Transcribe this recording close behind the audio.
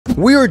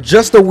We are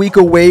just a week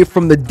away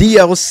from the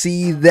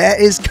DLC that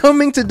is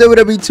coming to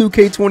WWE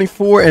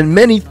 2K24, and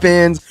many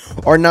fans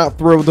are not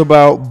thrilled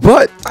about,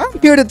 but I'm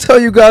here to tell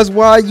you guys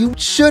why you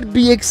should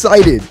be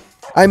excited.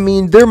 I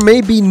mean, there may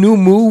be new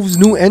moves,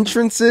 new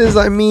entrances.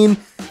 I mean,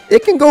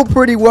 it can go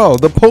pretty well.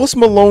 The Post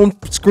Malone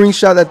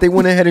screenshot that they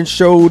went ahead and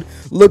showed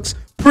looks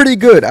pretty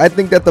good. I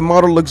think that the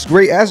model looks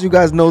great. As you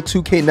guys know,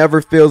 2K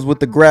never fails with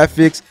the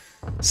graphics.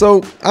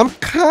 So I'm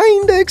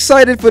kind of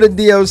excited for the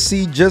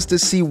DLC just to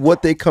see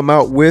what they come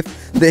out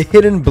with. The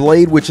Hidden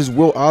Blade, which is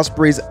Will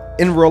Ospreay's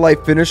in real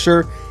life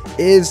finisher,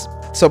 is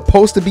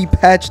supposed to be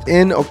patched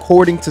in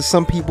according to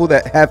some people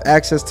that have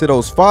access to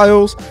those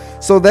files.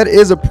 So that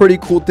is a pretty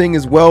cool thing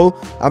as well.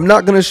 I'm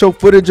not going to show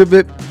footage of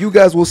it. You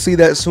guys will see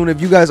that soon.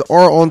 If you guys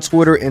are on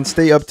Twitter and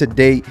stay up to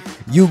date,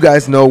 you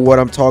guys know what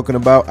I'm talking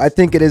about. I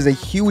think it is a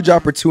huge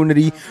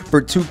opportunity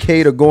for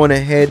 2K to go on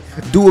ahead,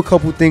 do a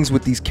couple things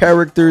with these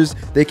characters.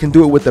 They can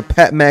do it with the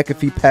Pat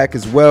McAfee pack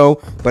as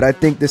well, but I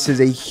think this is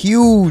a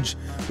huge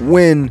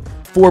win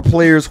for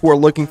players who are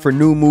looking for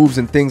new moves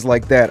and things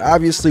like that.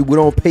 Obviously, we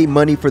don't pay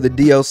money for the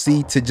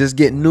DLC to just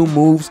get new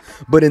moves,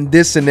 but in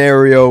this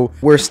scenario,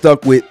 we're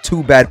stuck with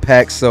 2 bad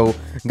packs, so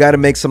gotta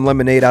make some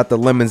lemonade out the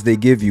lemons they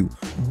give you.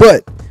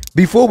 But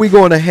before we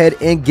go on ahead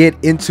and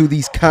get into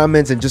these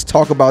comments and just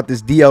talk about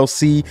this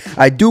DLC,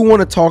 I do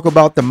want to talk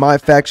about the My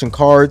Faction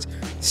cards.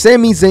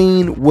 Sami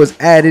Zayn was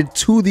added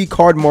to the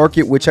card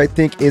market, which I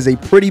think is a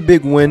pretty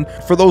big win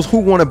for those who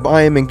want to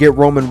buy him and get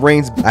Roman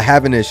Reigns. I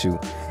have an issue,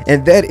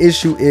 and that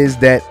issue is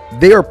that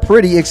they are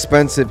pretty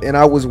expensive, and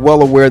I was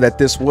well aware that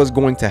this was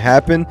going to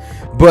happen,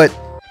 but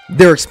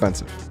they're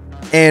expensive.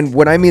 And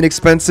when I mean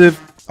expensive,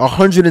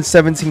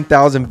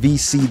 117,000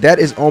 VC, that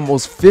is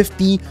almost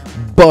 50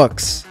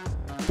 bucks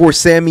for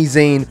Sami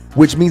Zayn,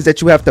 which means that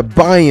you have to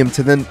buy him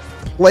to then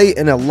play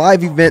in a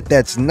live event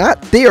that's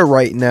not there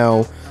right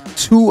now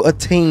to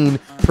attain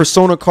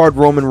Persona card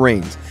Roman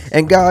Reigns.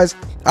 And guys,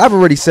 I've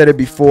already said it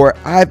before,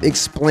 I've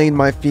explained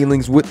my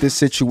feelings with this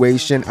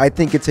situation. I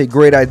think it's a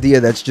great idea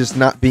that's just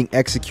not being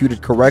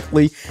executed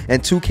correctly,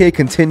 and 2K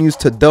continues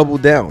to double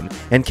down.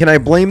 And can I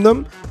blame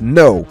them?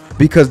 No,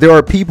 because there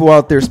are people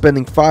out there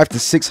spending $500 to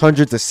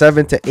 $600 to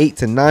 $700 to $800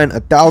 to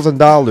 $900,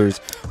 $1,000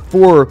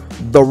 for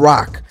The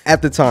Rock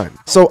at the time.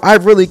 So I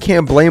really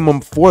can't blame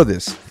them for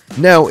this.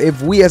 Now,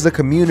 if we as a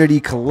community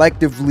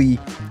collectively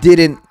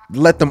didn't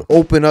let them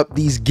open up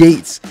these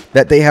gates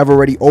that they have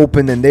already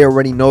opened and they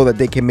already know that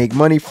they can make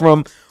money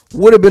from,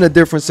 would have been a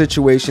different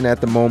situation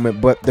at the moment.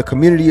 But the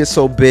community is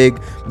so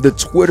big. The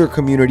Twitter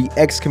community,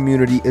 X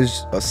community,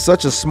 is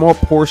such a small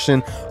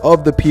portion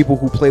of the people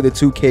who play the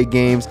 2K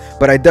games.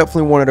 But I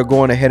definitely wanted to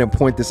go on ahead and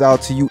point this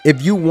out to you.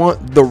 If you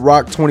want The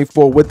Rock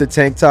 24 with the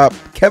tank top,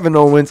 Kevin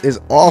Owens is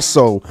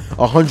also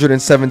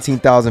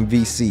 117,000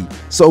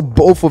 VC. So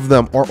both of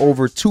them are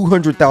over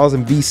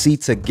 200,000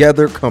 VC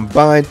together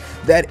combined.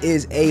 That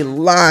is a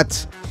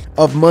lot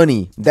of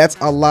money. That's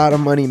a lot of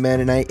money, man,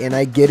 and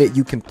I get it.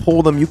 You can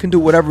pull them, you can do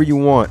whatever you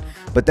want,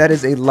 but that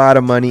is a lot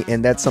of money,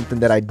 and that's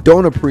something that I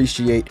don't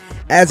appreciate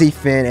as a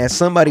fan, as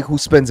somebody who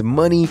spends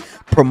money,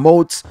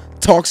 promotes,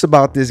 talks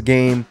about this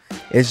game.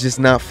 It's just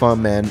not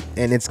fun, man,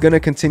 and it's gonna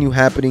continue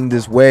happening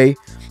this way.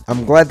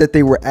 I'm glad that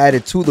they were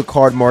added to the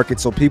card market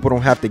so people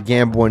don't have to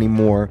gamble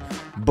anymore,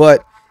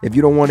 but if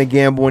you don't want to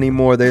gamble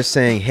anymore, they're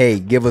saying, hey,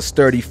 give us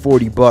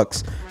 30-40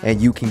 bucks and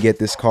you can get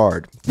this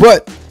card.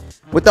 But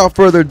without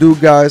further ado,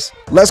 guys,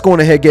 let's go on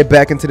ahead and get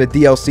back into the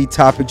DLC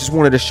topic. Just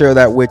wanted to share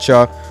that with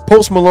y'all.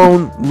 Post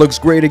Malone looks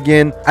great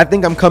again. I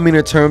think I'm coming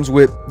to terms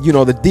with, you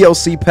know, the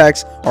DLC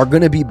packs are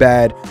going to be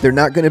bad. They're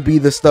not going to be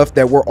the stuff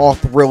that we're all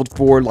thrilled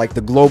for, like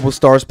the Global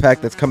Stars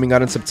pack that's coming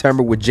out in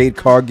September with Jade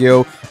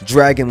Cargill,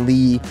 Dragon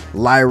Lee,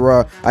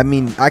 Lyra. I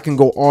mean, I can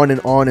go on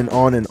and on and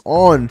on and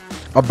on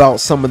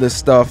about some of this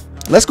stuff.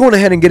 Let's go on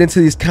ahead and get into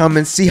these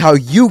comments, see how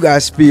you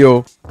guys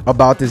feel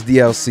about this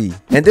DLC.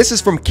 And this is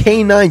from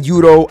K9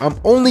 Yudo. I'm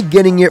only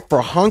getting it for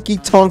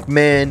Honky Tonk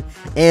Man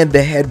and the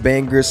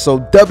Headbangers. So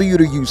W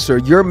to you, sir.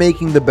 You're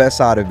making the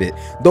best out of it.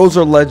 Those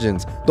are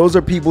legends. Those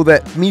are people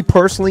that me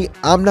personally,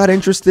 I'm not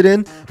interested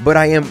in, but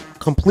I am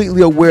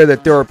completely aware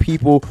that there are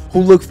people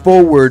who look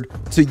forward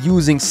to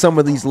using some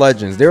of these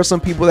legends. There are some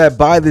people that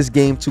buy this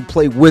game to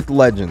play with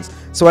legends.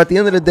 So at the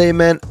end of the day,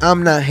 man,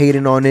 I'm not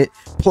hating on it.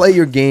 Play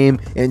your game,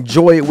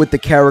 enjoy it with the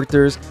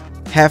characters,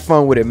 have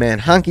fun with it, man.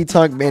 Honky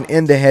Tonk Man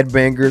and the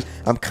Headbangers,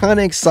 I'm kind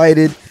of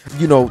excited,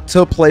 you know,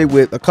 to play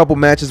with a couple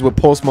matches with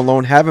Post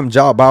Malone, have him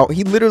job out.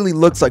 He literally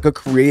looks like a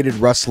created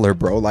wrestler,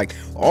 bro, like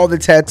all the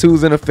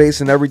tattoos in the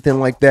face and everything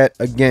like that.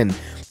 Again,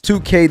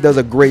 2K does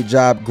a great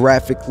job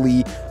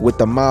graphically with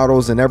the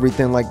models and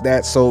everything like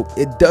that, so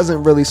it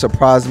doesn't really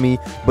surprise me,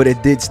 but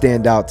it did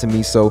stand out to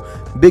me. So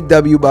big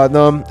W by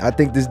them. I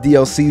think this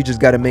DLC, you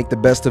just got to make the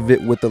best of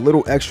it with the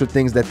little extra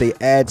things that they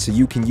add so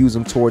you can use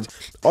them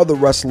towards other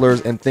wrestlers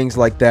and things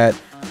like that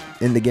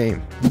in the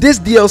game. This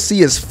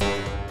DLC is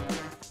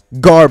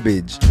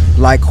garbage.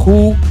 Like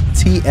who?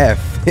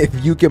 TF,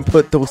 if you can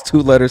put those two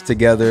letters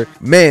together.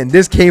 Man,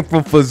 this came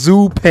from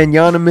Fazoo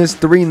Penyanimous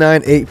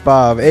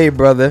 3985. Hey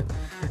brother,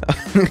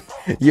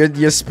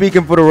 You're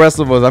speaking for the rest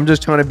of us. I'm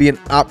just trying to be an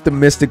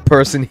optimistic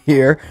person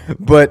here,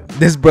 but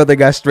this brother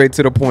got straight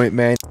to the point,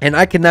 man, and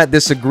I cannot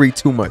disagree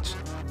too much.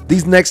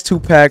 These next 2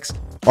 packs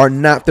are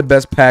not the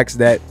best packs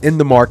that in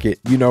the market.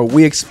 You know,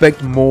 we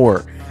expect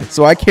more,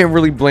 so I can't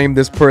really blame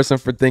this person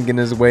for thinking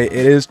this way.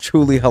 It is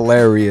truly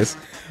hilarious.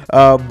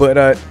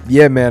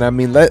 Yeah, man, I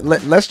mean,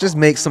 let's just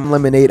make some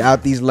lemonade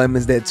out these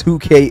lemons that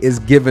 2K is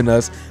giving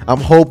us. I'm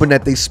hoping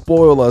that they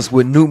spoil us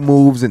with new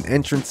moves and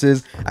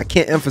entrances. I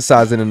can't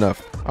emphasize it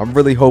enough. I'm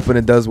really hoping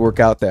it does work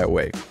out that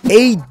way.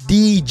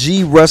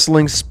 ADG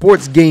Wrestling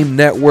Sports Game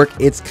Network,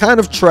 it's kind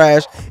of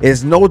trash.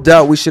 It's no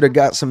doubt we should have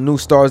got some new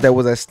stars that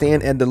was at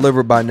Stand and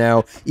Deliver by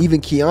now.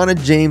 Even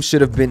Kiana James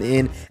should have been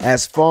in,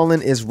 as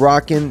Fallen is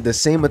rocking the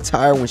same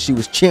attire when she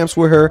was champs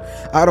with her.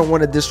 I don't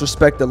want to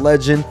disrespect the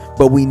legend,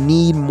 but we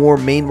need more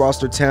main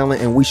roster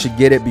talent, and we should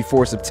get it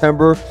before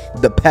September.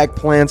 The pack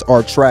plans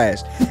are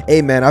trash.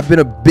 Hey man, I've been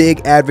a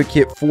big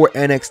advocate for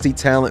NXT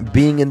talent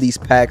being in these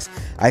packs.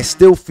 I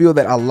still feel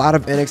that a lot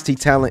of NXT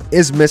talent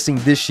is missing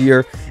this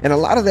year, and a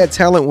lot of that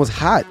talent was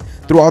hot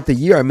throughout the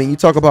year. I mean, you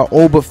talk about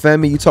Oba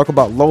Femi, you talk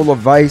about Lola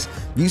Vice,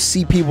 you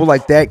see people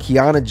like that,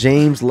 Kiana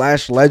James,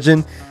 Lash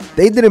Legend.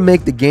 They didn't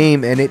make the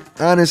game, and it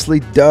honestly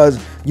does,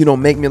 you know,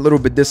 make me a little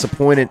bit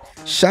disappointed.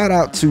 Shout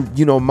out to,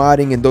 you know,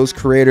 modding and those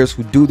creators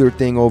who do their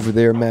thing over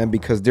there, man,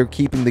 because they're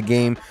keeping the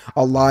game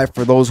alive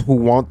for those who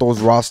want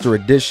those roster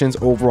additions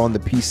over on the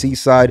PC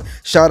side.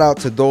 Shout out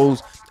to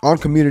those on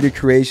Community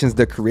Creations,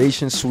 the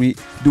Creation Suite,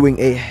 doing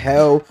a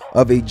hell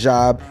of a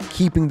job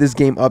keeping this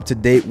game up to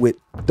date with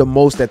the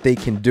most that they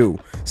can do.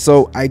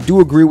 So I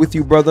do agree with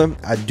you, brother.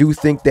 I do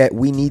think that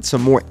we need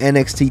some more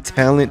NXT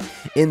talent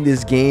in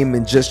this game,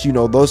 and just, you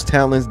know, those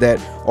talents that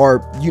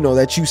are, you know,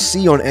 that you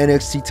see on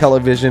NXT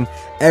television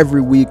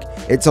every week.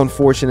 It's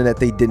unfortunate that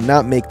they did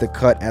not make the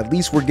cut. At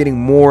least we're getting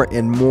more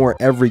and more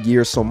every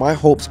year, so my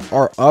hopes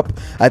are up.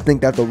 I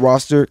think that the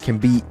roster can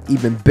be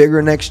even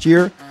bigger next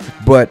year,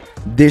 but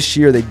this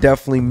year they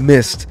definitely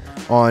missed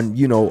on,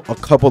 you know, a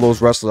couple of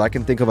those wrestlers. I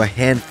can think of a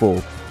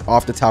handful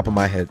off the top of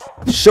my head.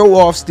 Show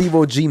off Steve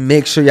OG.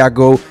 Make sure y'all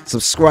go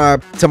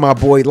subscribe to my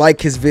boy,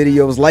 like his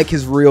videos, like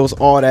his reels,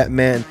 all that,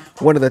 man.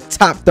 One of the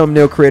top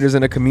thumbnail creators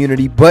in the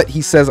community, but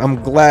he says,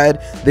 I'm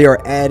glad they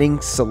are adding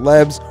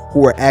celebs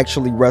who are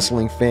actually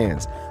wrestling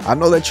fans. I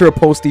know that you're a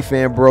Posty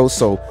fan, bro,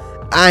 so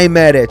I ain't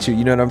mad at you.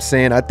 You know what I'm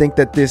saying? I think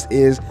that this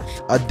is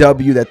a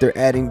W that they're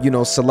adding, you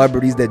know,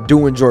 celebrities that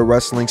do enjoy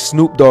wrestling.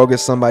 Snoop Dogg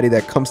is somebody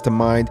that comes to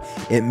mind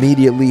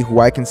immediately,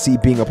 who I can see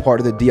being a part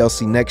of the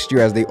DLC next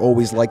year, as they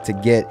always like to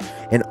get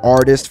an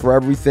artist for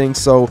everything.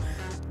 So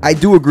I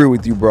do agree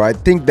with you, bro. I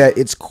think that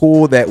it's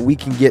cool that we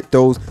can get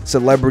those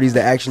celebrities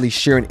that actually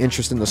share an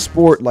interest in the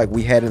sport, like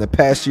we had in the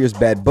past years.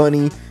 Bad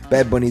Bunny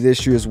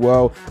this year as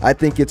well. I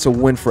think it's a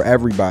win for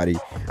everybody.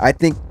 I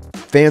think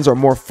fans are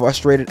more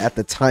frustrated at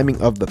the timing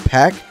of the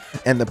pack,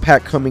 and the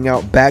pack coming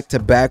out back to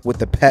back with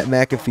the Pat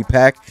McAfee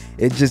pack.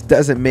 It just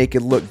doesn't make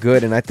it look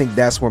good, and I think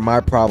that's where my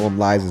problem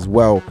lies as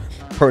well,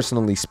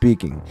 personally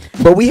speaking.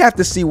 But we have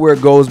to see where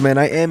it goes, man.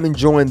 I am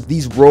enjoying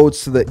these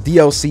roads to the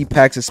DLC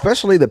packs,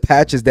 especially the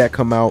patches that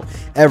come out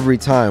every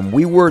time.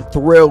 We were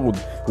thrilled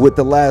with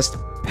the last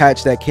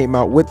patch that came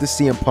out with the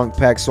CM Punk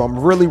pack, so I'm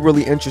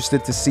really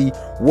interested to see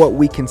what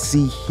we can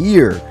see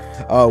here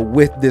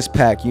with this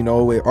pack. You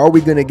know, are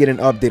we gonna get an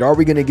update? Are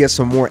we gonna get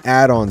some more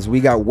add-ons? We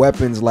got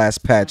weapons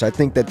last patch. I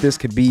think that this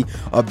could be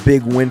a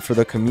big win for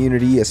the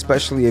community,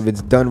 especially if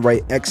it's done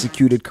right,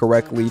 executed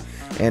correctly.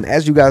 And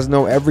as you guys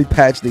know, every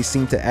patch they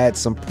seem to add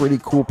some pretty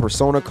cool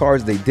persona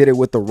cards. They did it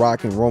with The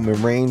Rock and Roman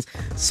Reigns,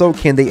 so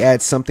can they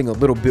add something a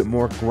little bit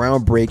more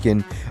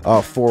groundbreaking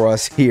for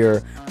us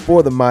here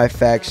for the My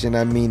Faction?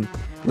 I mean,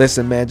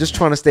 listen, man, just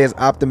trying to stay as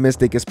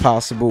optimistic as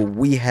possible.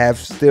 We have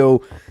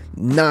still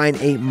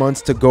 9-8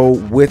 months to go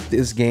with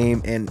this game,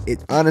 and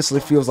it honestly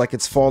feels like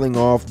it's falling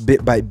off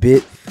bit by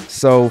bit.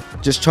 So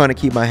just trying to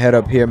keep my head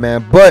up here,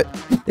 man. But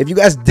if you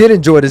guys did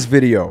enjoy this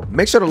video,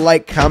 make sure to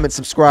like, comment,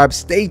 subscribe.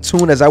 Stay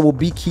tuned, as I will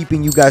be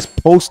keeping you guys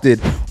posted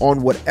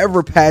on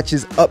whatever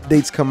patches,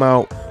 updates come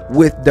out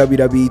with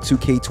WWE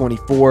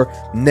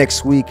 2K24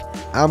 next week.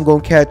 I'm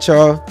gonna catch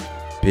y'all.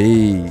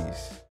 Peace.